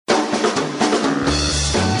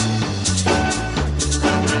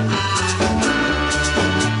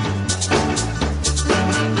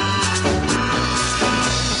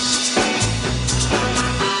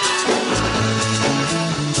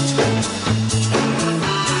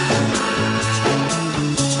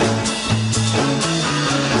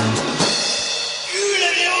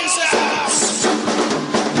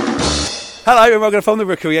Hello and welcome from the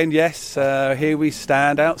Rookery End. Yes, here we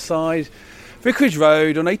stand outside Vicarage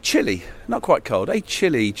Road on a chilly, not quite cold, a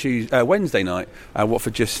chilly Wednesday night.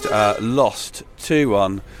 Watford just lost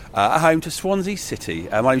 2-1 at home to Swansea City.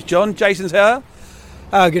 My name's John, Jason's here.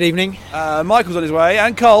 Good evening. Michael's on his way,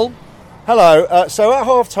 and Cole. Hello. So at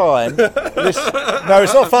half time, no,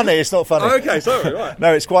 it's not funny. It's not funny. Oh, okay, sorry. Right.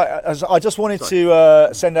 No, it's quite. I just wanted to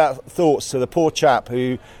send out thoughts to the poor chap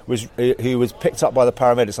who was picked up by the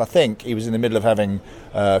paramedics. I think he was in the middle of having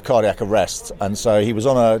cardiac arrest, and so he was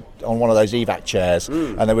on one of those evac chairs,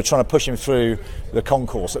 and they were trying to push him through the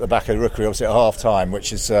concourse at the back of the Rookery, obviously at half time,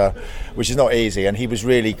 which is not easy, and he was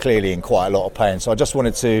really clearly in quite a lot of pain. So I just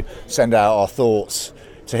wanted to send out our thoughts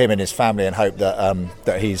to him and his family, and hope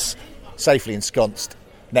that he's safely ensconced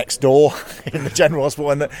next door in the General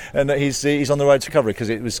Hospital, and that he's on the road to recovery, because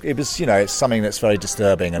it was it's something that's very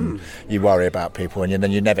disturbing, and you worry about people, and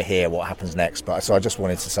then you never hear what happens next. But so I just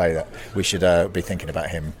wanted to say that we should be thinking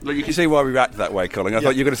about him. Look, you can see why we reacted that way, Colin. I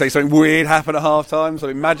thought you were going to say something weird happened at half time,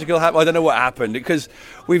 something magical happened. I don't know what happened, because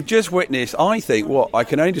we've just witnessed, I think, what I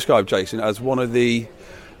can only describe, Jason, as one of the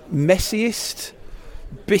messiest,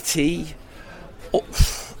 bitty,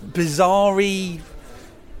 bizarre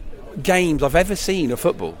games I've ever seen of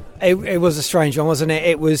football. It was a strange one, wasn't it?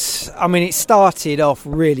 It was. I mean, it started off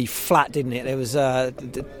really flat, didn't it? There was a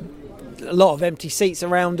lot of empty seats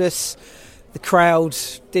around us. The crowd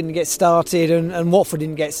didn't get started, and Watford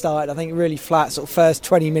didn't get started. I think really flat, sort of first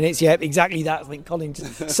 20 minutes. Yeah, exactly that. I think Colin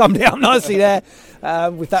summed it up nicely there.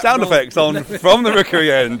 With that sound effects on from the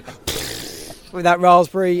Rookery End. With that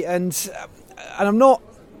raspberry, and I'm not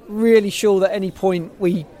really sure that at any point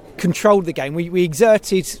we controlled the game. We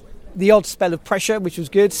exerted the odd spell of pressure, which was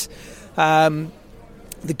good. The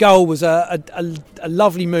goal was a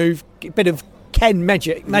lovely move, a bit of Ken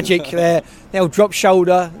magic there. The old drop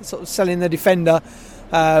shoulder, sort of selling the defender,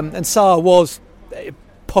 and Sarr was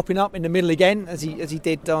popping up in the middle again, as he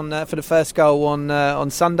did on for the first goal on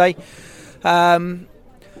Sunday. Had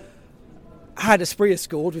Asprilla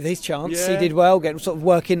scored with his chance. Yeah. He did well, getting sort of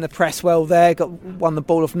working the press well there. Won the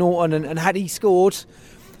ball off Norton, and had he scored,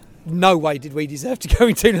 no way did we deserve to go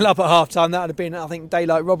 2-0 up at half time. That would have been, I think,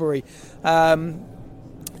 daylight robbery. And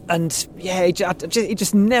yeah, it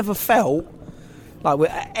just never felt like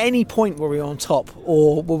at any point were we on top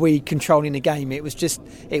or were we controlling the game. It was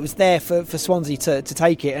there for Swansea to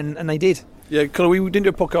take it, and they did. Yeah, Colin, we didn't do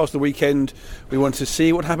a podcast the weekend. We wanted to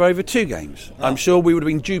see what happened over 2 games. I'm sure we would have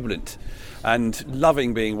been jubilant and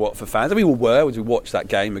loving being Watford fans. And we all were as we watched that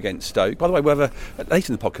game against Stoke. By the way, later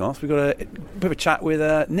in the podcast, we've got a bit of a chat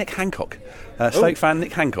with Nick Hancock, Stoke fan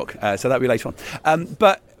Nick Hancock. So that'll be later on.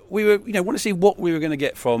 But we were, want to see what we were going to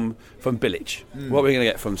get from Bilic, what we were going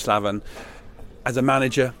to get from Slaven as a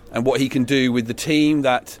manager, and what he can do with the team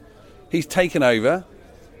that he's taken over,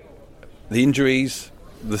 the injuries,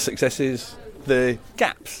 the successes, the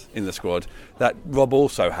gaps in the squad that Rob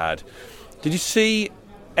also had. Did you see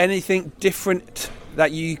anything different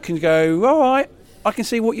that you can go, all right, I can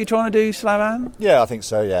see what you're trying to do, Slaven? Yeah, I think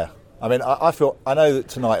so, yeah. I mean, I know that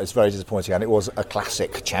tonight was very disappointing, and it was a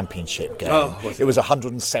classic championship game. It was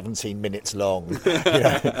 117 minutes long.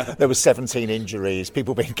 There were 17 injuries,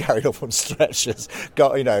 people being carried off on stretchers,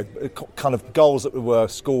 kind of goals that were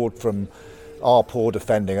scored from our poor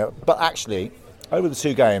defending. But actually, over the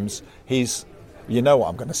 2 games, you know what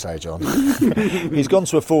I'm going to say, John. He's gone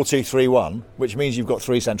to a 4-2-3-1, which means you've got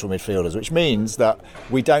 3 central midfielders, which means that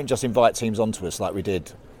we don't just invite teams onto us like we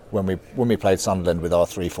did when we played Sunderland with our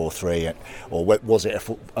 3-4-3, or was it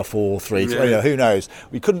a 4-3-3? Yeah. Who knows?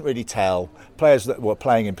 We couldn't really tell. Players that were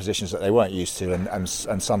playing in positions that they weren't used to, and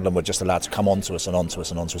Sunderland were just allowed to come onto us and onto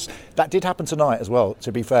us and onto us. That did happen tonight as well,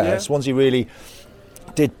 to be fair. Yeah. Swansea really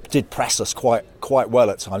did press us quite well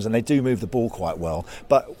at times, and they do move the ball quite well.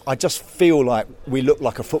 But I just feel like we look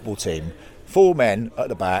like a football team. 4 men at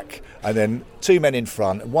the back, and then 2 men in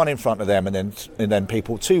front, 1 in front of them, and then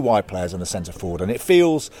 2 wide players and the centre forward. And it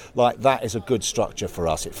feels like that is a good structure for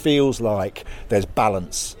us. It feels like there's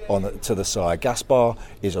balance to the side. Gaspar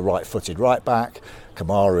is a right-footed right back.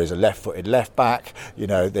 Kamara is a left-footed left back.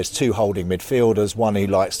 There's 2 holding midfielders. One who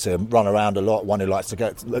likes to run around a lot. One who likes a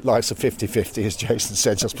 50-50, as Jason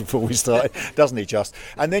said just before we started, doesn't he?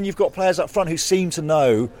 And then you've got players up front who seem to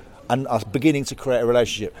know and are beginning to create a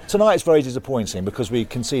relationship. Tonight is very disappointing because we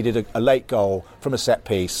conceded a late goal from a set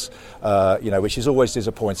piece, which is always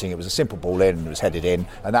disappointing. It was a simple ball in, it was headed in,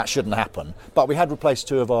 and that shouldn't happen. But we had replaced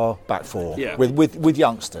 2 of our back 4 with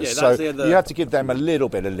youngsters, so you had to give them a little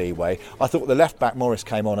bit of leeway. I thought the left back Morris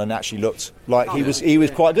came on and actually looked like he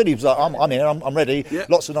was quite good. He was like, I'm here, I'm ready. Yeah.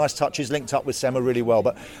 Lots of nice touches, linked up with Sema really well.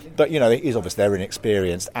 But he's obviously they're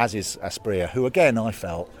inexperienced, as is Asprilla, who again I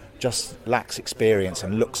felt just lacks experience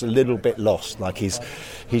and looks a little bit lost. Like he's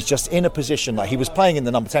just in a position, like he was playing in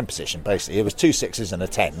the number 10 position, basically. It was 2 6s and a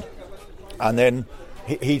 10. And then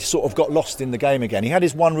he sort of got lost in the game again. He had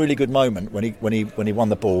his one really good moment when he won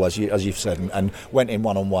the ball, as you've said, and went in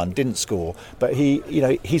 1-on-1, didn't score. But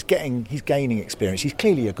he's gaining experience. He's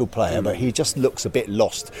clearly a good player, but he just looks a bit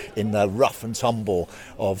lost in the rough and tumble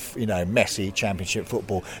of messy Championship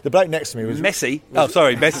football. The bloke next to me was Messi.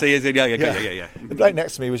 Messi is in. Yeah. The bloke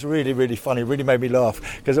next to me was really, really funny. Really made me laugh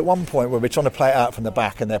because at one point when we're trying to play it out from the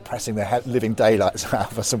back and they're pressing their living daylights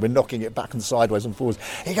out of us and we're knocking it back and sideways and forwards,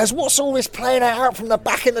 he goes, "What's all this playing it out from the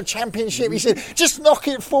back in the Championship?" He said, "Just knock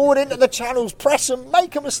it forward into the channels, press them,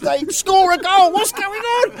 make a mistake, score a goal. What's going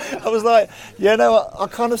on?" I was like, I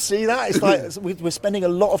kind of see that. It's like we're spending a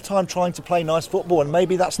lot of time trying to play nice football, and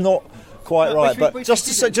maybe that's not quite right. But just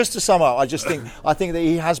to sum up, I think that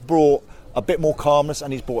he has brought a bit more calmness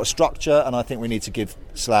and he's brought a structure, and I think we need to give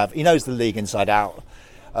Slav. He knows the league inside out,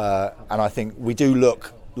 and I think we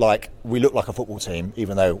look like a football team,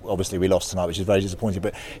 even though obviously we lost tonight, which is very disappointing.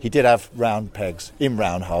 But he did have round pegs in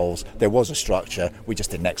round holes. There was a structure. We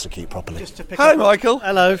just didn't execute properly. Hi, Michael.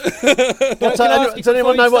 Hello. Does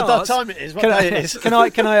anyone know what time it is? What day it is? Can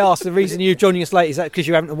I ask the reason you're joining us late? Is that because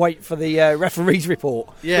you're having to wait for the referee's report?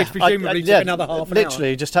 Yeah, which presumably took another half an hour.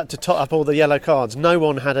 Literally, just had to tot up all the yellow cards. No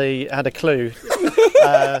one had a clue.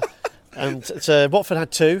 And so Watford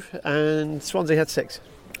had 2, and Swansea had 6.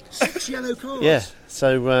 6 yellow cards. Yeah.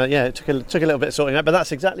 So it took a little bit of sorting out, but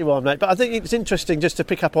that's exactly why I'm late. But I think it's interesting just to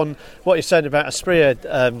pick up on what you're saying about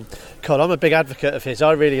Asprilla, Col. I'm a big advocate of his.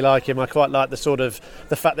 I really like him. I quite like the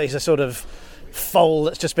fact that he's a sort of foal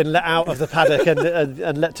that's just been let out of the paddock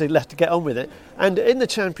and let to get on with it. And in the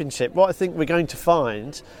Championship, what I think we're going to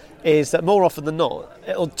find is that more often than not,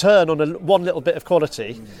 it'll turn on one little bit of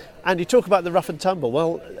quality. And you talk about the rough and tumble.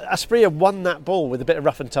 Well, Asprilla won that ball with a bit of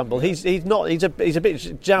rough and tumble. He's a bit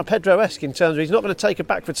João Pedro-esque in terms of he's not going to take a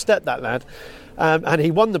backward step, that lad. And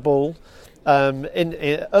he won the ball, earned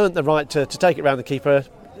the right to take it round the keeper.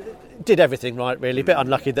 Did everything right, really. A bit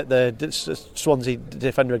unlucky that the Swansea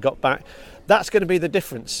defender had got back. That's going to be the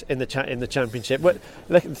difference in the Championship.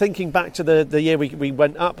 Thinking back to the year we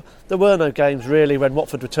went up, there were no games really when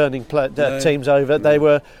Watford were turning teams over. They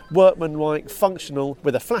were workmanlike, functional,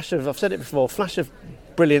 with a flash of, I've said it before, flash of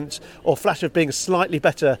brilliance or flash of being slightly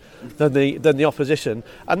better than the opposition.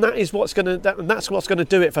 And that's what's going to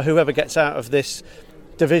do it for whoever gets out of this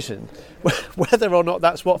division, whether or not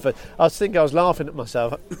that's Watford. I was laughing at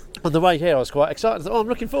myself on the way here. I was quite excited. I'm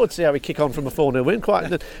looking forward to see how we kick on from a 4-0 win.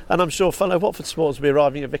 And I'm sure fellow Watford supporters will be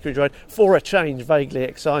arriving at Vicarage Road for a change, vaguely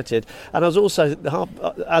excited. And I was also,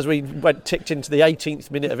 as we ticked into the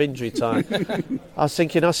 18th minute of injury time, I was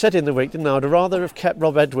thinking, I said in the week, didn't I, I'd rather have kept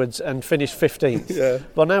Rob Edwards and finished 15th. Yeah.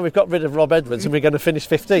 Well, now we've got rid of Rob Edwards and we're going to finish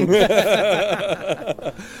 15th.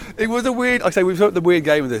 It was a weird, like I say, we've got the weird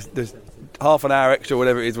game of this half an hour extra,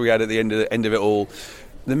 whatever it is we had at the end of it all.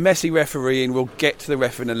 The messy refereeing, we'll get to the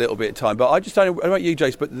ref in a little bit of time. But I just don't know about you,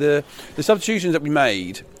 Jace, but the substitutions that we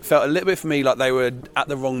made felt a little bit for me like they were at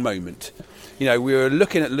the wrong moment. We were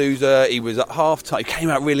looking at Loser. He was at half time. He came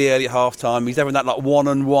out really early at half time. He's having that like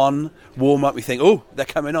 1-on-1 warm up. We think, oh, they're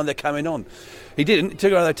coming on. He didn't. It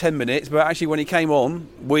took another 10 minutes, but actually when he came on,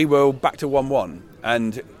 we were back to 1-1,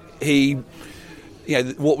 and he.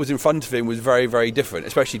 What was in front of him was very, very different,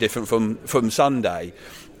 especially different from Sunday.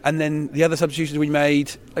 And then the other substitutions we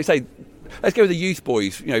made, like I say, let's go with the youth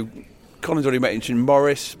boys. Colin's already mentioned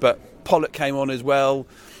Morris, but Pollock came on as well.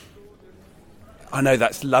 I know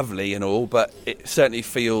that's lovely and all, but it certainly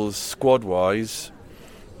feels squad-wise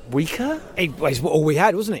weaker. It was all we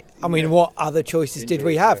had, wasn't it? I mean, what other choices did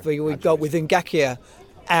we have? We got with Ngakia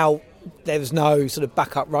out. There was no sort of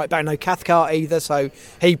backup right back, no Cathcart either, so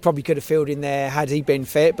he probably could have filled in there had he been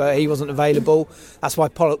fit, but he wasn't available. That's why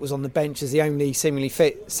Pollock was on the bench as the only seemingly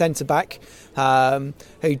fit centre back,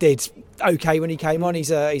 who did okay when he came on. He's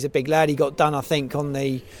a big lad. He got done, I think, down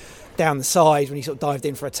the side when he sort of dived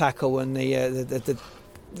in for a tackle, and the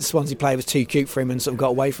Swansea player was too cute for him and sort of got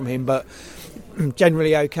away from him, but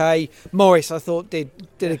generally okay. Morris, I thought, did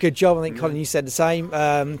a good job. I think Colin, you said the same.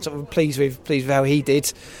 Sort of pleased with how he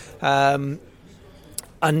did. And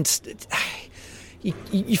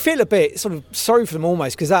you feel a bit sort of sorry for them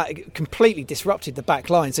almost, because that completely disrupted the back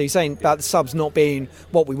line. So you're saying about the subs not being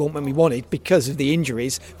what we want when we wanted because of the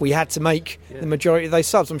injuries. We had to make the majority of those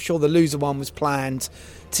subs. I'm sure the Loser one was planned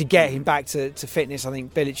to get him back to fitness. I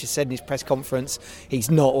think Bilic has said in his press conference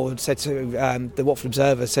he's not, or said to the Watford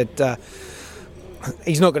Observer, said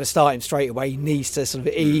he's not going to start him straight away. He needs to sort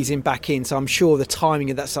of ease him back in. So I'm sure the timing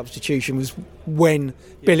of that substitution was when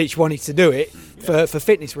Bilic wanted to do it for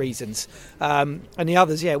fitness reasons. And the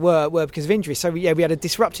others, were because of injury. So we had a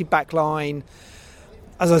disrupted back line.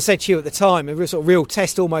 As I said to you at the time, a real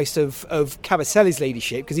test almost of Cabaselli's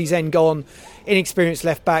leadership, because he's then gone inexperienced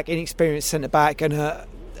left back, inexperienced centre back, and a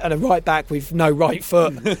right back with no right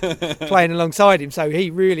foot playing alongside him. So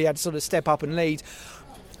he really had to sort of step up and lead.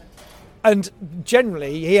 And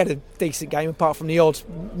generally, he had a decent game, apart from the odd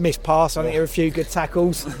missed pass. I think there were a few good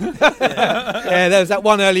tackles. There was that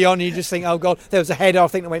one early on, you just think, oh God, there was a header, I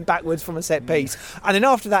think, that went backwards from a set piece. And then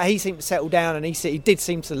after that, he seemed to settle down, and he did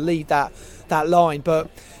seem to lead that line.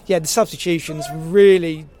 But the substitutions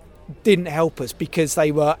really didn't help us because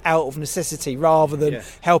they were out of necessity rather than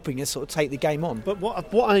helping us sort of take the game on. But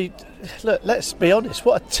look, let's be honest,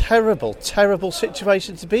 what a terrible, terrible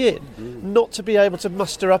situation to be in. Not to be able to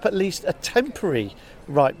muster up at least a temporary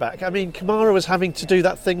right back. I mean, Kamara was having to do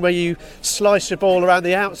that thing where you slice your ball around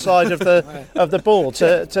the outside of the ball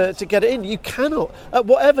to get it in. You cannot, at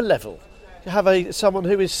whatever level, have someone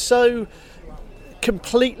who is so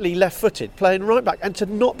completely left-footed playing right back, and to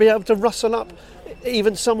not be able to rustle up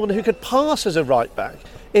even someone who could pass as a right back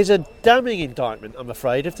is a damning indictment, I'm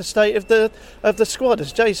afraid, of the state of the squad.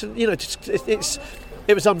 As Jason, it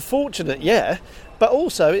was unfortunate, but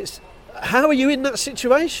also it's how are you in that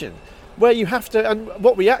situation where you have to, and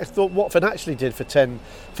what we thought Watford actually did for 10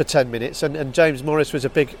 minutes, and James Morris was a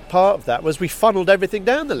big part of that, was we funneled everything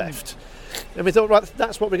down the left. And we thought, right,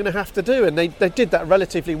 that's what we're going to have to do. And they did that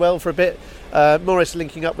relatively well for a bit. Morris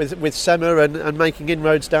linking up with Sema and making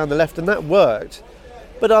inroads down the left, and that worked.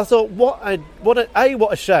 But I thought, what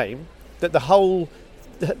a shame that the whole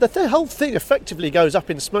thing effectively goes up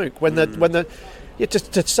in smoke when to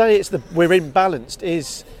say we're imbalanced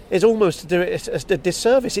is almost to do it as a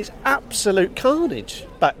disservice. It's absolute carnage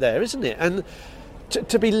back there, isn't it? And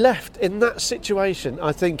to be left in that situation,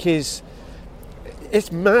 I think it's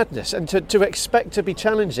madness, and to expect to be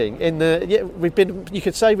challenging you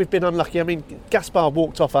could say we've been unlucky. I mean, Gaspar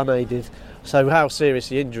walked off unaided, so how serious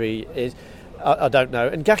the injury is, I don't know.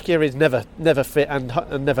 And Gakia is never fit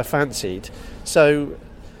and never fancied, so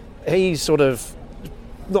he's sort of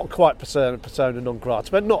not quite persona non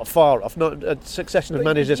grata, but not far off. Not a succession of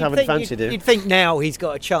managers haven't fancied him. You'd think now he's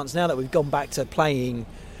got a chance, now that we've gone back to playing.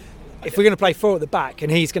 If we're going to play four at the back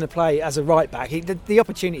and he's going to play as a right back, the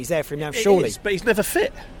opportunity's there for him now, surely. It is, but he's never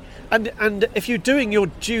fit. And if you're doing your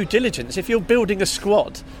due diligence, if you're building a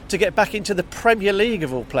squad to get back into the Premier League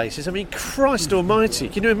of all places, I mean, Christ Almighty,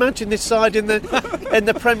 can you imagine this side in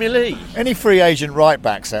the Premier League? Any free agent right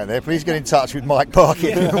backs out there, please get in touch with Mike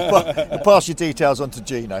Parkin. We'll pass your details on to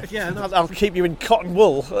Gino. Yeah, and I'll keep you in cotton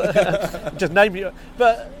wool. Just name you.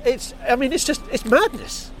 But it's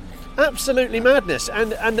madness. Absolutely madness,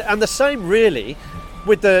 and the same really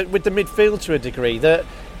with the midfield to a degree. That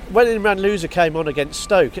when Imran Louza came on against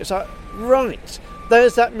Stoke, it's like, right,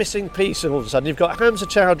 there's that missing piece. All of a sudden, you've got Hamza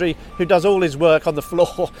Chowdhury, who does all his work on the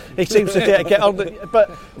floor. He seems to get on, but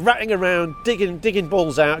ratting around, digging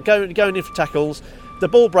balls out, going in for tackles. The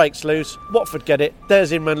ball breaks loose. Watford get it.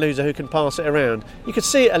 There's Imran Louza who can pass it around. You could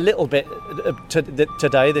see it a little bit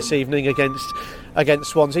this evening against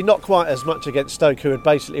Swansea. Not quite as much against Stoke, who had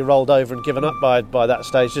basically rolled over and given up by that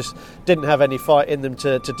stage. Just didn't have any fight in them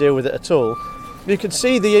to deal with it at all. You could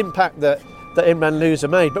see the impact that Imran Louza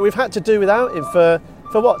made, but we've had to do without him for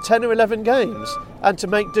what, 10 or 11 games, and to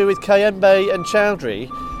make do with Kayembe and Chowdhury,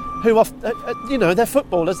 who are, they're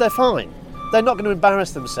footballers. They're fine. They're not going to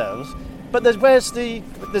embarrass themselves. But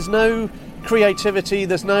there's no creativity,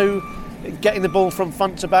 there's no getting the ball from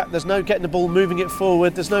front to back, there's no getting the ball, moving it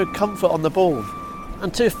forward, there's no comfort on the ball.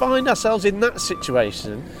 And to find ourselves in that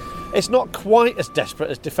situation, it's not quite as desperate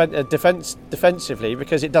as defensively,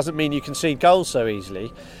 because it doesn't mean you concede goals so easily.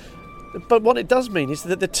 But what it does mean is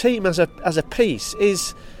that the team as a piece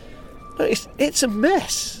it's a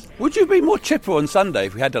mess. Would you be more chipper on Sunday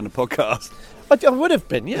if we had done a podcast? I would have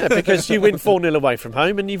been, yeah, because you win 4-0 away from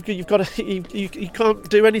home, and you can't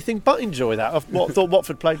do anything but enjoy that. I thought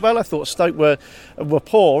Watford played well. I thought Stoke were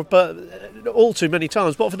poor, but all too many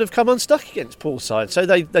times Watford have come unstuck against Paul's side, so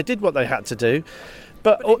they did what they had to do.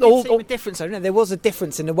 But a difference, there was a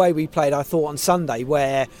difference in the way we played, I thought, on Sunday,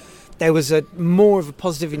 where there was more of a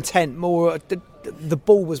positive intent, the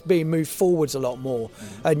ball was being moved forwards a lot more,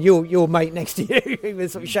 and your mate next to you he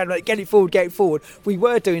was sort of shouting like, get it forward. We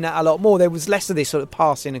were doing that a lot more. There was less of this sort of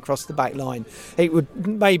passing across the back line. It would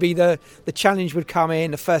maybe the challenge would come in,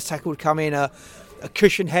 the first tackle would come in, a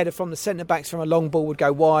cushion header from the centre backs from a long ball would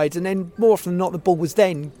go wide, and then more often than not the ball was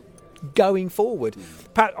then going forward.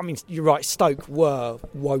 I mean, you're right, Stoke were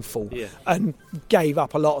woeful and gave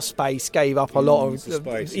up a lot of space, gave up a lot of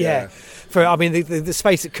space. The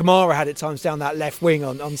space that Kamara had at times down that left wing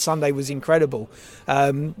on Sunday was incredible.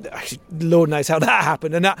 Lord knows how that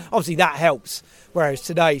happened, and obviously that helps. Whereas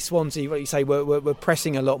today, Swansea, what you say, we're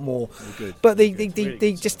pressing a lot more. But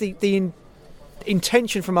the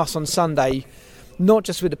intention from us on Sunday, not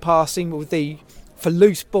just with the passing, but with for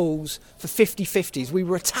loose balls, for 50-50s, we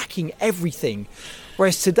were attacking everything.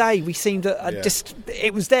 Whereas today, we seemed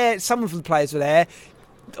it was there. Some of the players were there.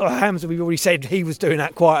 Hamza, we've already said he was doing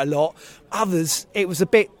that quite a lot. Others, it was a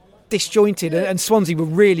bit disjointed, and Swansea were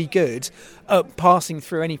really good at passing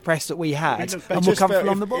through any press that we had, and were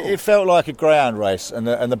comfortable on the ball. It felt like a greyhound race, and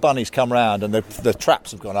the bunnies come round, and the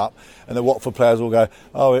traps have gone up, and the Watford players will go,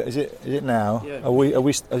 "Oh, is it now? Yeah. Are we?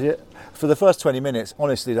 Is it?" For the first 20 minutes,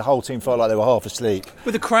 honestly, the whole team felt like they were half asleep.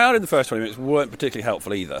 With the crowd in the first 20 minutes weren't particularly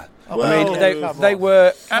helpful either. Well, they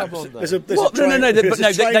were. There's a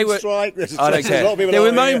They were. Strike. I don't care. There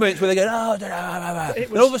were moments where they go,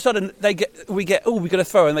 and all of a sudden we get got to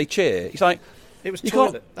throw, and they cheer. It's like it was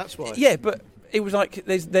toilet. That's why. Yeah, but it was like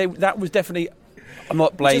that was definitely. I'm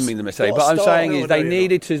not blaming them necessarily, but I'm saying is they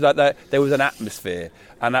needed to there was an atmosphere,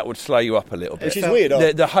 and that would slow you up a little bit. Which is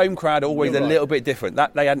weird. The home crowd are always a little bit different.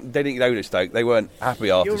 That they didn't go to Stoke. They weren't happy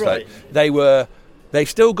after Stoke. Right. They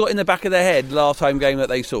still got in the back of their head last home game that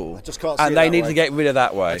they saw. I just can't see and they need to get rid of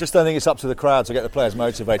that way. I just don't think it's up to the crowd to get the players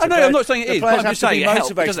motivated. I know, I'm not saying it is, players but I'm have just to saying be it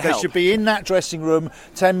motivated. helps. They should be in that dressing room,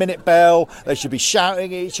 10-minute bell. They should be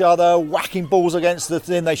shouting at each other, whacking balls against the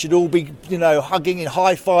thing. They should all be, hugging and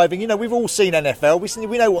high-fiving. We've all seen NFL.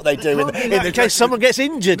 We know what they do in case someone gets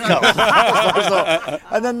injured, Carl.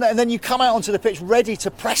 and then you come out onto the pitch ready to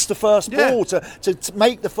press the first ball, to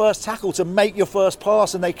make the first tackle, to make your first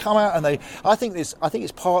pass, and they come out and I think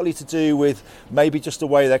it's partly to do with maybe just the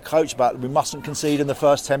way they're coached about we mustn't concede in the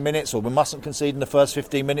first 10 minutes or we mustn't concede in the first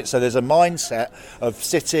 15 minutes. So there's a mindset of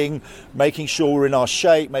sitting, making sure we're in our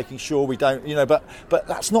shape, making sure we don't, but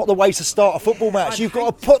that's not the way to start a football match. You've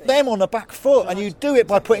got to put them on the back foot, and you do it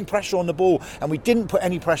by putting pressure on the ball. And we didn't put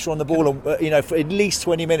any pressure on the ball, for at least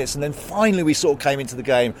 20 minutes. And then finally we sort of came into the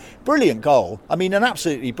game. Brilliant goal. I mean, an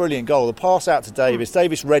absolutely brilliant goal. The pass out to Davis.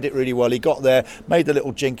 Davis read it really well. He got there, made the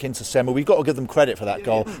little jink into Sema. We've got to give them credit for that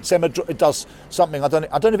goal. Sema does something. I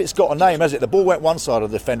don't know if it's got a name, has it? The ball went one side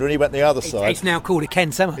of the defender and he went the other side. It's now called a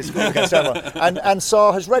Ken Sema. It's called a Ken Sema. And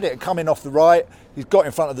Sarr has read it, coming off the right. He's got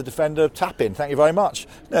in front of the defender, tap in. Thank you very much.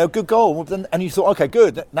 Good goal. And you thought, okay,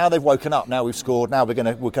 good. Now they've woken up. Now we've scored. Now we're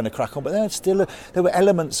going to crack on. But there were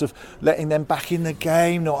elements of letting them back in the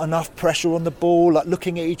game. Not enough pressure on the ball. Like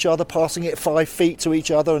looking at each other, passing it 5 feet to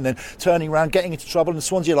each other, and then turning around, getting into trouble. And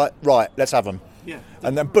Swansea are like, right, let's have them. Yeah.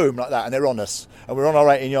 And then boom, like that, and they're on us, and we're on our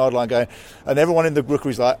 18-yard line going, and everyone in the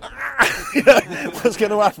rookery's like, what's going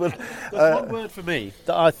to happen? There's one word for me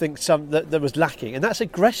that I think that was lacking, and that's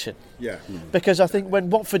aggression. Yeah. Because I think when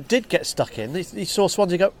Watford did get stuck in, he saw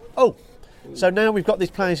Swansea go, oh. So now we've got these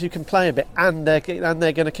players who can play a bit, and they're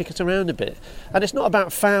going to kick us around a bit. And it's not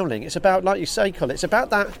about fouling. It's about, like you say, Colin, it's about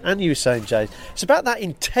that, and you were saying, Jay, it's about that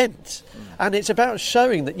intent, and it's about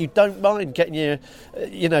showing that you don't mind getting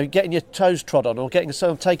your toes trod on or getting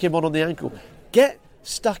someone taking one on the ankle. Get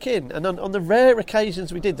stuck in, and on the rare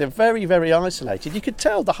occasions we did, they're very, very isolated. You could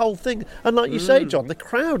tell the whole thing, and like you say, John, the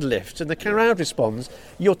crowd lifts and the crowd responds.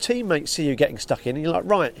 Your teammates see you getting stuck in, and you're like,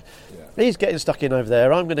 right, he's getting stuck in over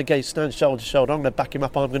there, I'm going to stand shoulder to shoulder, I'm going to back him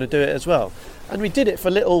up, I'm going to do it as well. And we did it for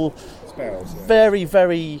little spells, very,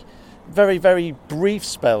 very, very, very brief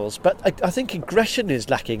spells, but I think aggression is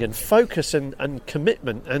lacking, and focus and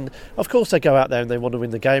commitment. And of course they go out there and they want to win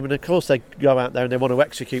the game, and of course they go out there and they want to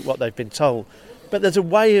execute what they've been told. But there's a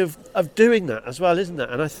way of doing that as well, isn't there?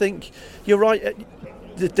 And I think you're right.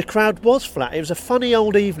 The crowd was flat. It was a funny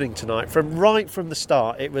old evening tonight. Right from the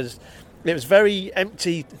start, it was very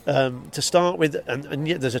empty to start with, and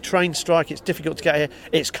yet there's a train strike. It's difficult to get here.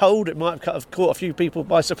 It's cold. It might have caught a few people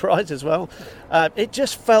by surprise as well. It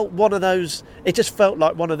just felt one of those. It just felt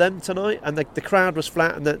like one of them tonight, and the crowd was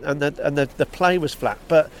flat, and the play was flat.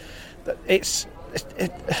 But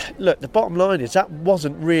look, the bottom line is that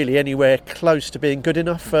wasn't really anywhere close to being good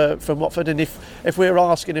enough for Watford. And if we're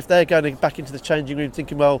asking if they're going back into the changing room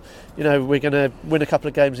thinking, well, we're going to win a couple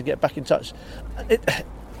of games and get back in touch,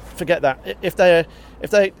 forget that. If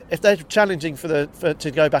they're challenging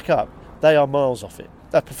to go back up, they are miles off it.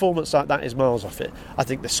 A performance like that is miles off it. I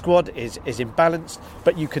think the squad is imbalanced,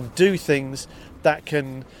 but you can do things that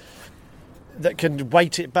can that can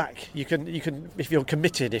weight it back. You can if you're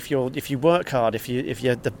committed, if you work hard, if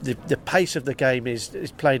the pace of the game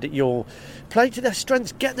is played at your play to their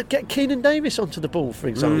strengths. Get Keenan Davis onto the ball, for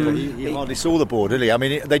example. He hardly saw the ball, did he? I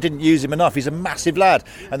mean, they didn't use him enough. He's a massive lad,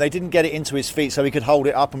 and they didn't get it into his feet so he could hold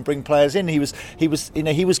it up and bring players in. He was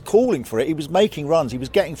calling for it. He was making runs. He was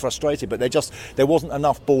getting frustrated, but there wasn't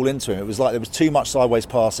enough ball into him. It was like there was too much sideways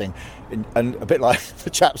passing, and a bit like the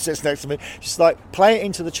chap sits next to me, just like play it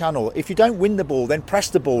into the channel. If you don't win the ball, then press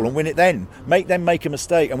the ball and win it. Then make them make a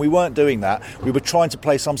mistake, and we weren't doing that. We were trying to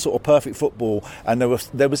play some sort of perfect football, and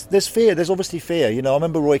there's fear. There's obviously fear. You know, I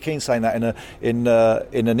remember Roy Keane saying that in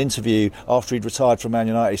an interview after he'd retired from Man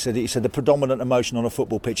United. He said the predominant emotion on a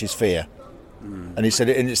football pitch is fear. And he said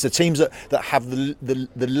it's the teams that have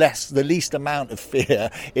the least amount of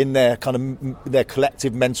fear in their kind of their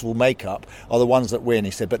collective mental makeup are the ones that win.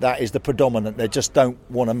 He said, but that is the predominant. They just don't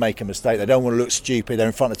want to make a mistake. They don't want to look stupid. They're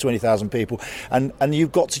in front of 20,000 people, and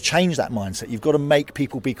you've got to change that mindset. You've got to make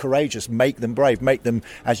people be courageous, make them brave, make them,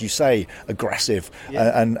 as you say, aggressive,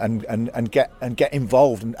 and get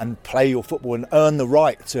involved and play your football and earn the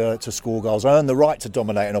right to score goals, earn the right to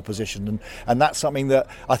dominate an opposition, and that's something that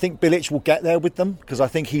I think Bilic will get there with them, because I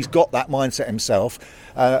think he's got that mindset himself,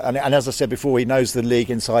 and as I said before, he knows the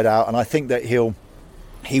league inside out, and I think that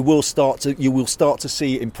you will start to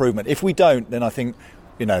see improvement. If we don't, then I think,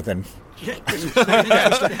 then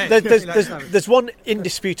there's one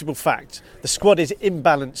indisputable fact: the squad is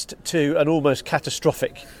imbalanced to an almost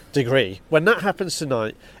catastrophic degree. When that happens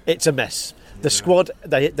tonight, it's a mess. The squad,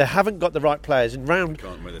 they haven't got the right players, and round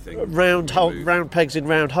pegs in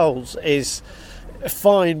round holes is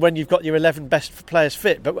fine when you've got your 11 best players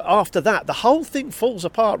fit, but after that the whole thing falls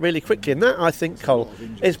apart really quickly, and that, I think, Cole,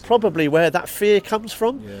 is probably where that fear comes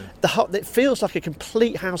from. It feels like a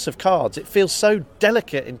complete house of cards. It feels so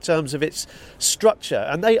delicate in terms of its structure,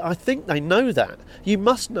 and I think they know that. You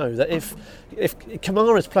must know that if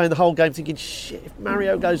Kamara's playing the whole game thinking, shit, if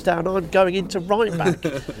Mario goes down, I'm going into right back,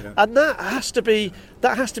 and that has to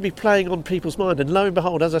be playing on people's mind. And lo and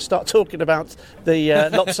behold, as I start talking about the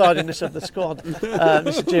lopsidedness of the squad,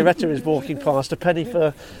 Mr. Gioretta is walking past. A penny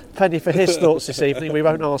for his thoughts this evening. We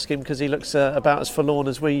won't ask him because he looks about as forlorn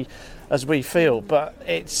as we feel. But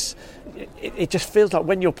it just feels like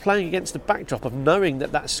when you're playing against the backdrop of knowing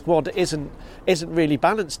that squad isn't really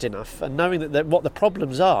balanced enough, and knowing that what the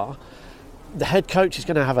problems are, the head coach is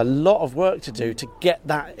going to have a lot of work to do to get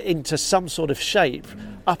that into some sort of shape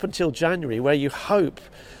up until January, where you hope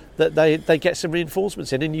that they get some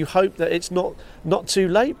reinforcements in, and you hope that it's not too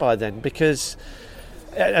late by then, because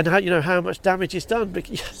and how much damage is done.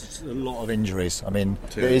 A lot of injuries. I mean,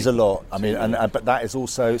 there is a lot. I mean, but that is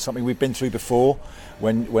also something we've been through before.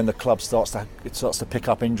 When the club starts to pick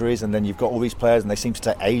up injuries, and then you've got all these players, and they seem to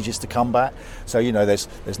take ages to come back. So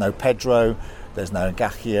there's no Pedro, there's no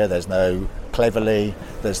Ngakia, there's no Cleverley,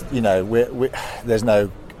 there's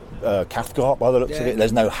no Cathcart by the looks of it.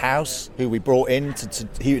 There's no House, who we brought in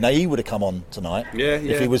he would have come on tonight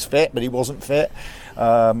if he was fit, but he wasn't fit,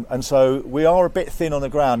 and so we are a bit thin on the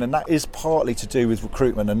ground, and that is partly to do with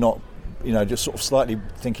recruitment and not just sort of slightly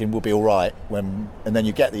thinking we'll be all right and then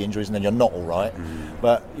you get the injuries and then you're not all right.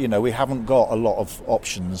 But we haven't got a lot of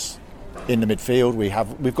options in the midfield.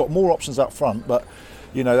 We've got more options up front, but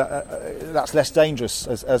that's less dangerous,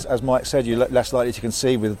 as Mike said. You're less likely to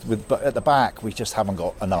concede but at the back we just haven't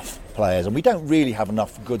got enough players, and we don't really have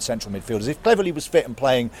enough good central midfielders. If Cleverley was fit and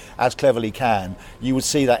playing as Cleverley can, you would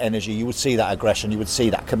see that energy, you would see that aggression, you would see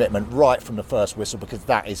that commitment right from the first whistle, because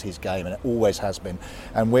that is his game and it always has been.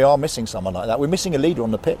 And we are missing someone like that. We're missing a leader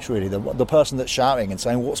on the pitch, really, the person that's shouting and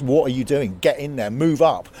saying, what are you doing? Get in there, move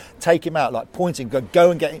up, take him out, like pointing, go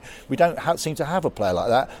and get him. We don't seem to have a player like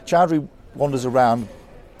that. Chowdhury wanders around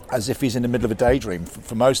as if he's in the middle of a daydream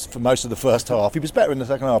for most of the first half. He was better in the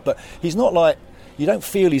second half, but he's not like, you don't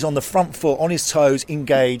feel he's on the front foot, on his toes,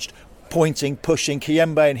 engaged, pointing, pushing,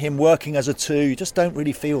 Kiembe and him working as a two. You just don't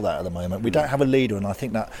really feel that at the moment. We don't have a leader, and I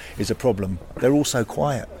think that is a problem. They're all so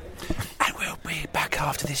quiet. And we'll be back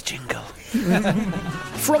after this jingle.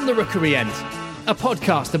 From the Rookery End, a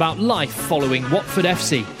podcast about life following Watford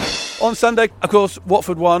FC. On Sunday, of course,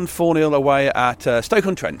 Watford won 4-0 away at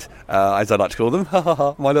Stoke-on-Trent, as I like to call them.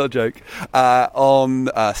 My little joke. On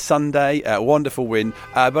Sunday, wonderful win.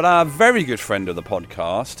 But our very good friend of the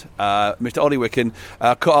podcast, Mr. Ollie Wicken,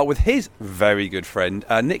 caught up with his very good friend,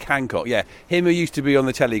 Nick Hancock. Yeah, him who used to be on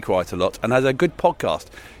the telly quite a lot and has a good podcast.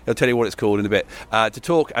 He'll tell you what it's called in a bit. To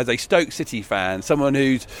talk as a Stoke City fan, someone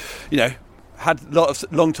who's, had a lot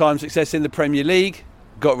of long-time success in the Premier League,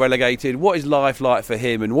 got relegated. What is life like for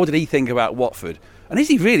him, and what did he think about Watford? And is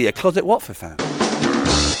he really a closet Watford fan?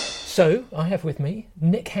 So I have with me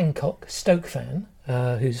Nick Hancock, Stoke fan,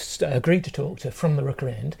 who's agreed to talk to From the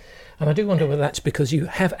Rookery End. And I do wonder whether that's because you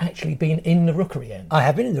have actually been in the Rookery End. I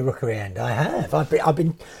have been in the Rookery End. I have. I've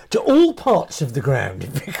been to all parts of the ground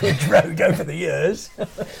in Vicarage Road over the years.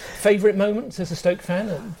 Favourite moments as a Stoke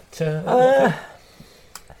fan? Well,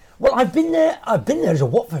 I've been there as a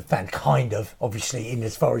Watford fan, kind of, obviously, in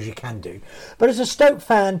as far as you can do. But as a Stoke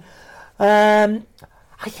fan,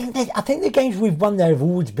 I think the games we've won there have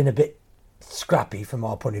always been a bit scrappy from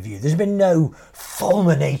our point of view. There's been no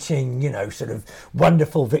fulminating, sort of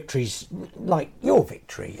wonderful victories like your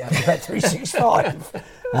victory at the Bet365,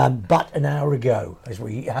 but an hour ago, as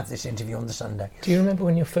we have this interview on the Sunday. Do you remember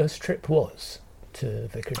when your first trip was to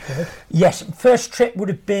Vicarage Road? Yes, first trip would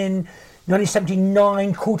have been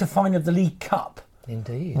 1979 quarter-final of the League Cup.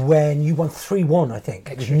 Indeed. When you won 3-1, I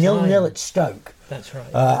think. Extra it was 0-0 time. at Stoke. That's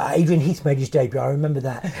right. Adrian Heath made his debut, I remember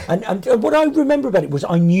that. And what I remember about it was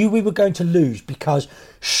I knew we were going to lose because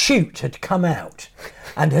Shoot had come out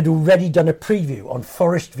and had already done a preview on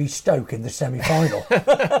Forest v Stoke in the semi-final.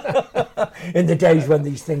 In the days when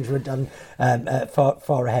these things were done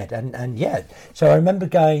far ahead. And yeah, so I remember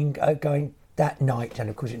going that night, and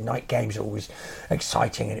of course night games are always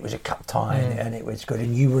exciting, and it was a cup tie and it was good,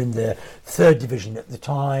 and you were in the third division at the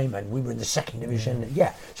time and we were in the second division.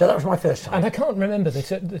 So that was my first time. And I can't remember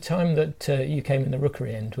the time that you came in the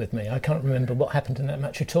Rookery End with me. I can't remember what happened in that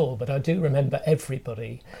match at all, but I do remember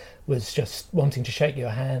everybody was just wanting to shake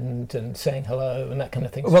your hand and saying hello and that kind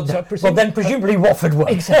of thing. Well, then presumably Watford won.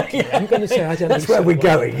 Exactly. I'm going to say I don't That's think where so. we're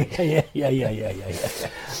going.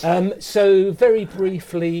 Yeah. So very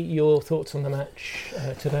briefly, your thoughts on the match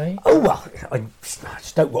today? Oh well,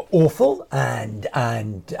 Stoke were awful, and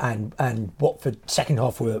Watford second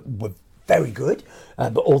half were very good,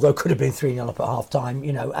 but although could have been 3-0 up at half time,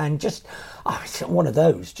 and just it's one of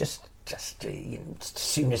those just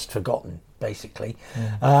soonest forgotten, basically.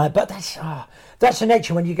 But that's the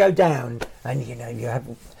nature when you go down, and you have.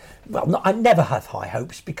 Well, I never have high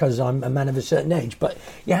hopes because I'm a man of a certain age, but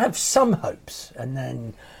you have some hopes, and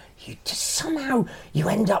then you just somehow you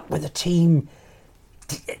end up with a team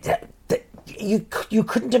that you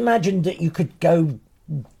couldn't imagine that you could go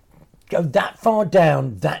that far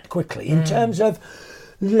down that quickly in terms of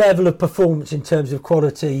level of performance, in terms of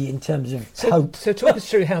quality, in terms of hope. So talk us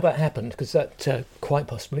through how that happened, because that quite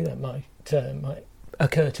possibly that might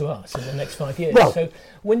occur to us in the next 5 years. Well, so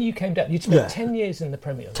when you came down, you'd spent 10 years in the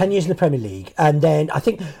Premier League. 10 years in the Premier League, and then I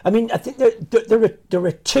think there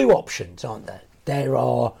are two options, aren't there? There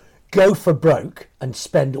are go for broke and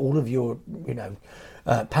spend all of your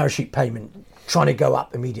parachute payment trying to go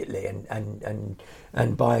up immediately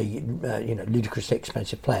and buy ludicrously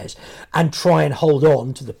expensive players, and try and hold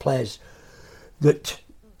on to the players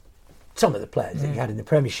some of the players that you had in the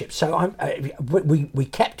Premiership. So we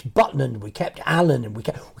kept Button and we kept Allen and we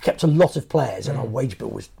kept a lot of players, and our wage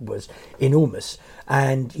bill was enormous,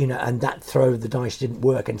 and that throw of the dice didn't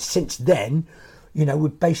work. And since then,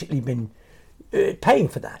 we've basically been paying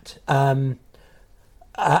for that.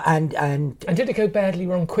 And did it go badly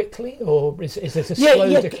wrong quickly, or is it a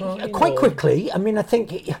slow decline? Quite quickly. I mean, I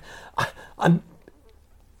think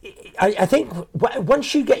I think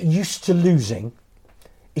once you get used to losing,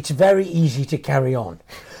 it's very easy to carry on.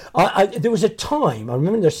 There was a time, I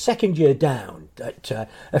remember the second year down, that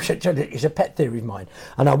it's a pet theory of mine,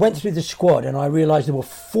 and I went through the squad and I realised there were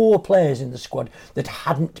 4 players in the squad that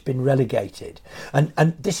hadn't been relegated. And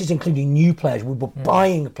this is including new players. We were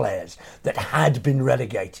buying players that had been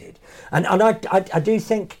relegated. And I do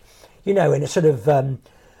think, in a sort of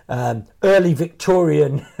early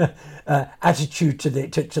Victorian attitude to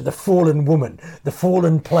the fallen woman, the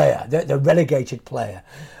fallen player, the relegated player.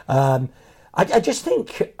 I just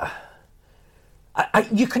think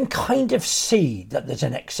you can kind of see that there's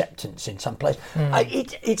an acceptance in some place.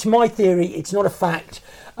 It's my theory. It's not a fact,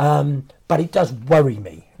 but it does worry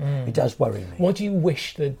me. It does worry me. What do you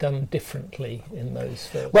wish they'd done differently in those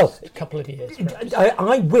first couple of years?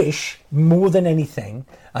 I wish more than anything,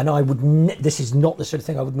 and I would. This is not the sort of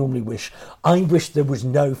thing I would normally wish. I wish there was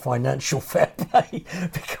no financial fair play,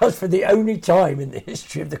 because for the only time in the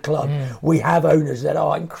history of the club, we have owners that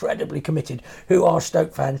are incredibly committed, who are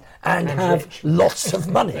Stoke fans and have rich. Lots of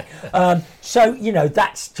money. So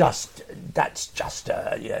that's just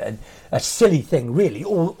a silly thing, really.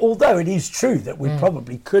 Although it is true that we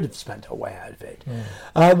probably could have spent our way out of it.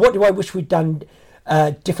 What do I wish we'd done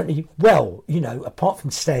differently? Well, apart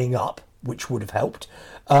from staying up, which would have helped,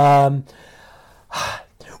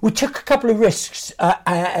 we took a couple of risks.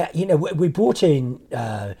 We brought in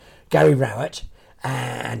Gary Rowett,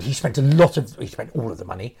 and he spent all of the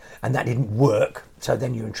money, and that didn't work. So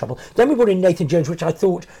then you're in trouble. Then we brought in Nathan Jones, which I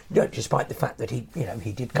thought, despite the fact that he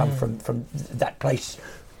did come from that place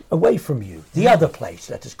away from you, the other place,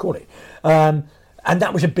 let us call it, and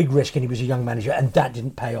that was a big risk, and he was a young manager, and that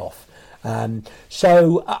didn't pay off. But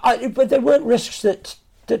there weren't risks that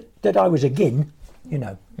I was again,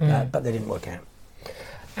 but they didn't work out.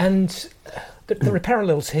 And there are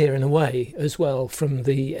parallels here in a way as well from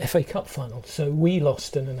the FA Cup final. So we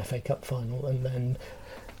lost in an FA Cup final, and then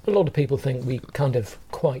a lot of people think we kind of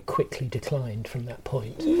quite quickly declined from that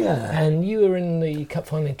point. Yeah. And you were in the cup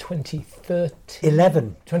final in 2013?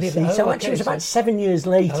 11. 2011. So actually it was about 7 years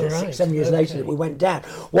later, 6-7 years later that we went down.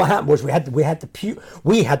 What happened was we had the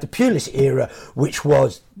Pulis era, which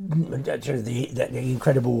was the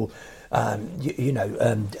incredible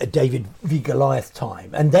David v Goliath time,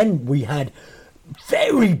 and then we had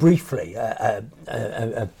very briefly a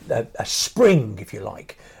spring, if you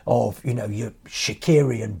like, of your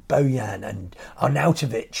Shaqiri and Bojan and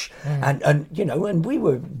Arnautovic, and we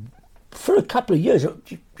were, for a couple of years,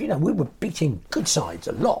 we were beating good sides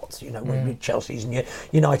a lot. We beat Chelsea's and your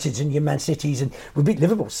United's and your Man City's, and we beat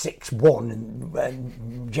Liverpool 6-1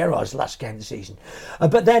 and Gerrard's last game of the season.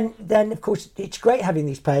 But then of course it's great having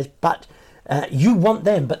these players, but you want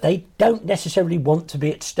them, but they don't necessarily want to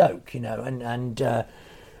be at Stoke, and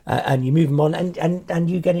you move them on, and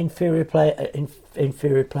you get inferior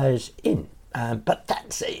players in. But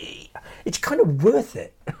it's kind of worth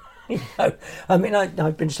it. I mean,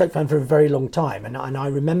 I've been a Stoke fan for a very long time, and I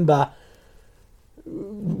remember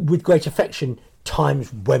with great affection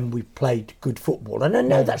times when we played good football. And I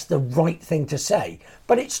know that's the right thing to say,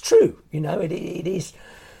 but it's true. It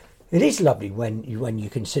is lovely when you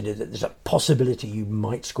consider that there's a possibility you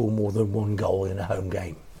might score more than one goal in a home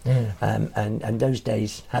game. And those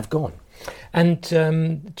days have gone. And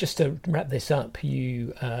just to wrap this up,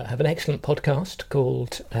 you have an excellent podcast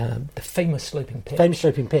called The Famous Sloping Pitch. Famous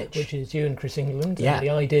Sloping Pitch. Which is you and Chris England. Yeah. And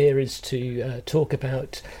the idea is to talk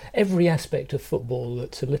about every aspect of football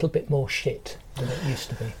that's a little bit more shit than it used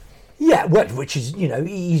to be. Yeah, which is,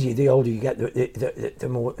 easier. The older you get, the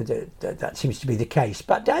more that seems to be the case.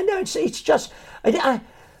 But I know it's just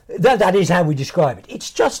that is how we describe it.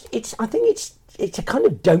 I think it's a kind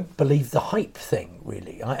of don't believe the hype thing,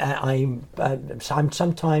 really. I'm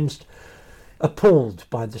sometimes appalled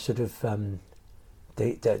by the sort of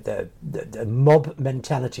the mob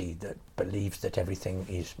mentality that believes that everything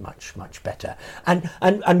is much better,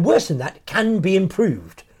 and worse than that, can be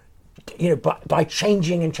improved. By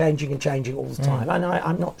changing and changing and changing all the time. And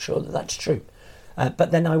I'm not sure that that's true. But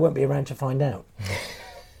then I won't be around to find out.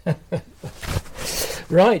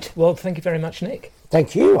 Right. Well, thank you very much, Nick.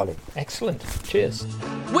 Thank you, Ollie. Excellent. Cheers.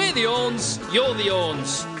 We're the Orns, you're the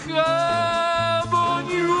Orns. Come on,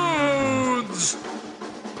 you Orns!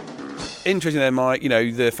 Interesting there, Mike,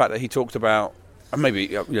 the fact that he talked about, and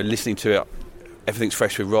maybe listening to it, everything's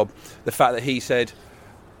fresh with Rob, the fact that he said,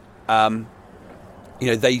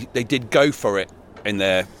 they did go for it in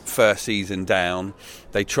their first season down.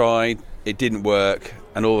 They tried, it didn't work,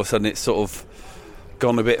 and all of a sudden it's sort of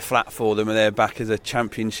gone a bit flat for them, and they're back as a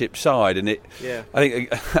championship side. And I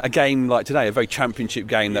think a game like today, a very championship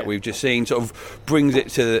game that we've just seen, sort of brings it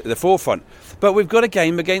to the forefront. But we've got a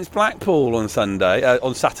game against Blackpool on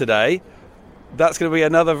Saturday. That's going to be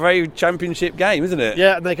another very championship game, isn't it?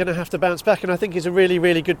 Yeah, and they're going to have to bounce back. And I think it's a really,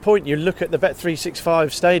 really good point. You look at the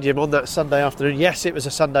Bet365 Stadium on that Sunday afternoon. Yes, it was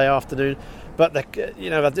a Sunday afternoon, but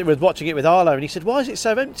I was watching it with Arlo, and he said, "Why is it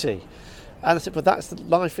so empty?" And I said, "Well, that's the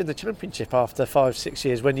life in the Championship after 5-6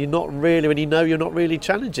 years when you're not really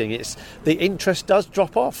challenging. It's the interest does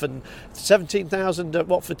drop off, and 17,000 at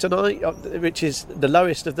Watford tonight, which is the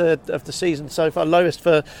lowest of the season so far, lowest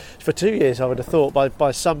for 2 years, I would have thought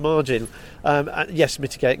by some margin. Yes,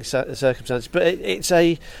 mitigating circumstances, but it's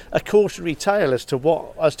a cautionary tale as to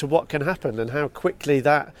what can happen and how quickly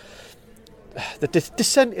that." The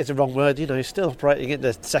descent is the wrong word, still operating in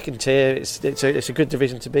the second tier. It's a good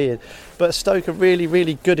division to be in, but Stoke a really,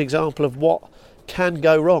 really good example of what can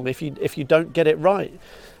go wrong if you don't get it right,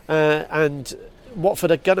 and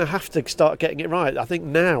Watford are going to have to start getting it right. I think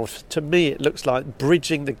now, to me, it looks like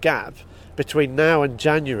bridging the gap between now and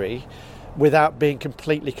January without being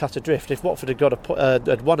completely cut adrift. If Watford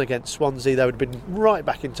had won against Swansea, they would have been right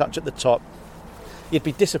back in touch at the top. You'd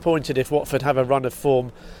be disappointed if Watford have a run of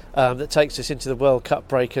form that takes us into the World Cup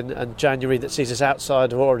break and January that sees us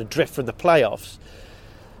outside or adrift from the playoffs.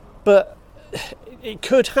 But it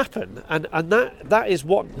could happen, and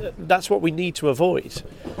that's what we need to avoid.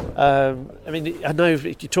 I know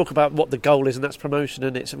you talk about what the goal is, and that's promotion,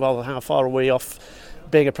 and it's how far are we off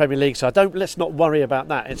being a Premier League side. Let's not worry about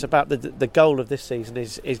that. It's about the goal of this season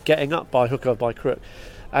is getting up by hook or by crook.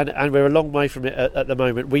 And we're a long way from it at the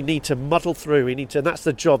moment. We need to muddle through. And that's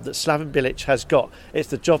the job that Slaven Bilic has got. It's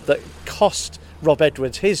the job that cost Rob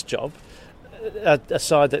Edwards his job. A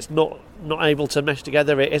side that's not able to mesh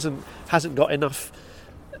together. It hasn't got enough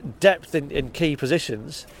depth in key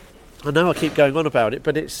positions. I know I keep going on about it,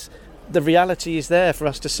 but the reality is there for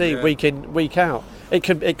us to see week in, week out. It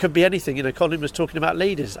could be anything. Colin was talking about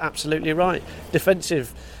leaders, absolutely right.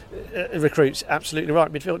 Defensive recruits, absolutely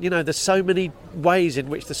right. Midfield, there's so many ways in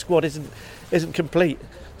which the squad isn't complete.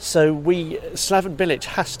 So Slaven Bilic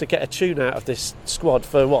has to get a tune out of this squad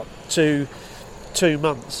for 2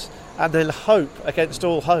 months, and then hope against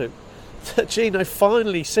all hope that Gino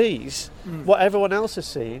finally sees what everyone else has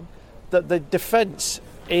seen, that the defence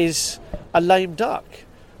is a lame duck.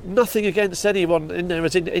 Nothing against anyone in there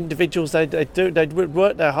as individuals. They would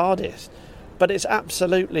work their hardest, but it's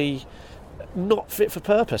absolutely not fit for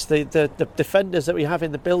purpose. The defenders that we have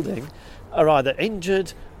in the building are either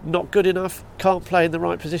injured, not good enough, can't play in the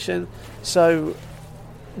right position. So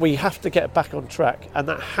we have to get back on track, and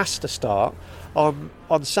that has to start on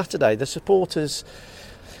Saturday. The supporters,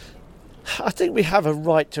 I think we have a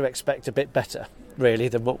right to expect a bit better, really,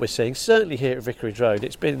 than what we're seeing. Certainly here at Vicarage Road,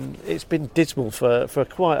 it's been dismal for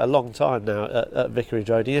quite a long time now at Vicarage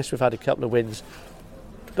Road. Yes, we've had a couple of wins,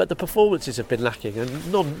 but the performances have been lacking,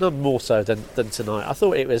 and none more so than tonight. I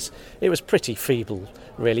thought it was pretty feeble,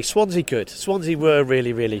 really. Swansea good. Swansea were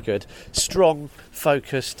really, really good. Strong,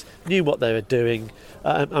 focused, knew what they were doing.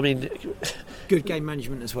 Good game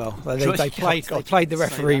management as well. They played the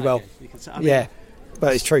referee well. Yeah.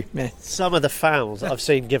 But it's true, yeah. Some of the fouls I've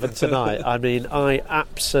seen given tonight, I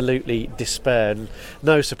absolutely despair. And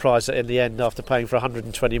no surprise that in the end, after playing for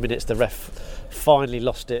 120 minutes, the ref finally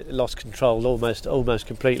lost control almost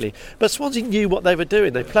completely. But Swansea knew what they were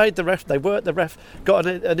doing. They played the ref, they worked the ref, got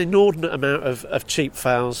an inordinate amount of cheap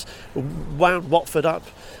fouls, wound Watford up,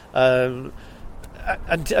 and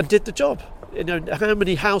did the job. How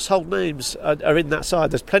many household names are in that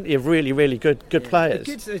side? There's plenty of really, really good players.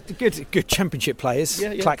 Good championship players,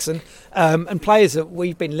 Claxon, and players that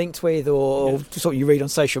we've been linked with, or sort of you read on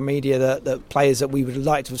social media that players that we would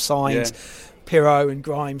like to have signed. Pirro and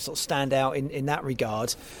Grimes sort of stand out in that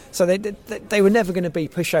regard. So they were never going to be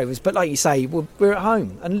pushovers. But like you say, we're at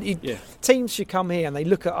home, and teams should come here and they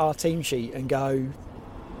look at our team sheet and go,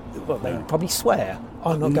 well, they would probably swear.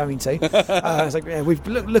 I'm not going to. It's like, we've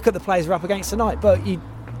look at the players we're up against tonight, but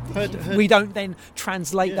we don't then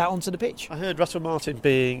translate that onto the pitch. I heard Russell Martin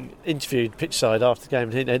being interviewed pitch side after the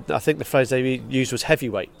game, and I think the phrase they used was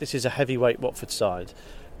heavyweight. This is a heavyweight Watford side,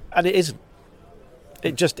 and it isn't.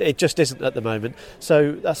 It just isn't at the moment.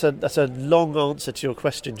 So that's a long answer to your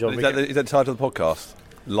question, John. Is that the title of the podcast?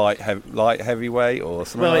 Light heavyweight or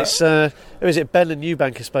something like that? Well, is it Bell and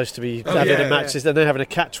Eubank are supposed to be having a match? Then they're having a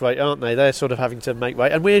catch weight, aren't they? They're sort of having to make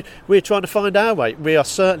weight, and we're trying to find our weight. We are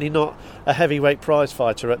certainly not a heavyweight prize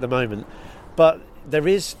fighter at the moment, but there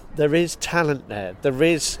is talent there. There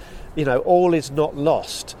is, all is not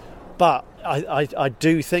lost. But I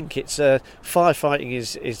do think it's firefighting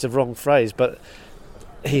is the wrong phrase, but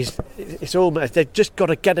it's almost, they've just got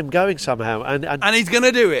to get him going somehow, and he's going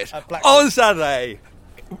to do it on Saturday.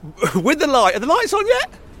 With the light. Are the lights on yet?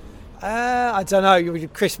 I don't know.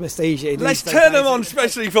 Christmas easy. Let's turn them on,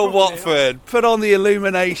 especially for Watford. Put on the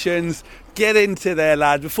illuminations. Get into there,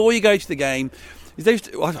 lad. Before you go to the game, I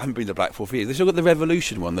haven't been to Blackpool for years. They've still got the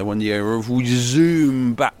Revolution one, the 1 year of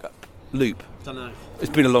zoom back loop. Don't know. It's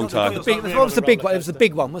been a long time. What was the big one? It was the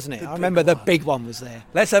big one, wasn't it? I remember the big one was there.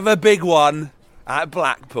 Let's have a big one at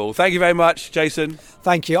Blackpool. Thank you very much, Jason.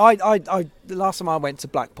 Thank you. The last time I went to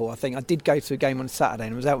Blackpool, I think I did go to a game on Saturday,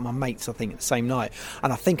 and I was out with my mates, I think, at the same night,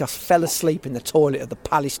 and I think I fell asleep in the toilet of the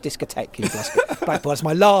Palace discotheque in Blackpool. That's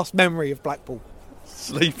my last memory of Blackpool.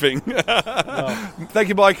 Sleeping. Thank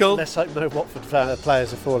you, Michael. Let's hope no Watford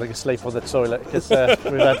players are falling asleep on the toilet, because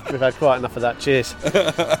we've had quite enough of that. Cheers.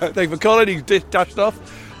 Thank you for Colin. He dashed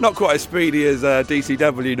off. Not quite as speedy as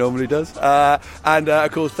DCW normally does. And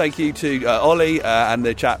of course, thank you to Ollie and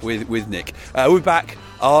the chat with Nick. We're back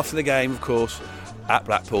after the game, of course, at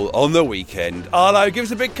Blackpool on the weekend. Arlo, give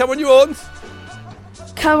us a big come on, you horns.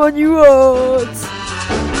 Come on, you horns.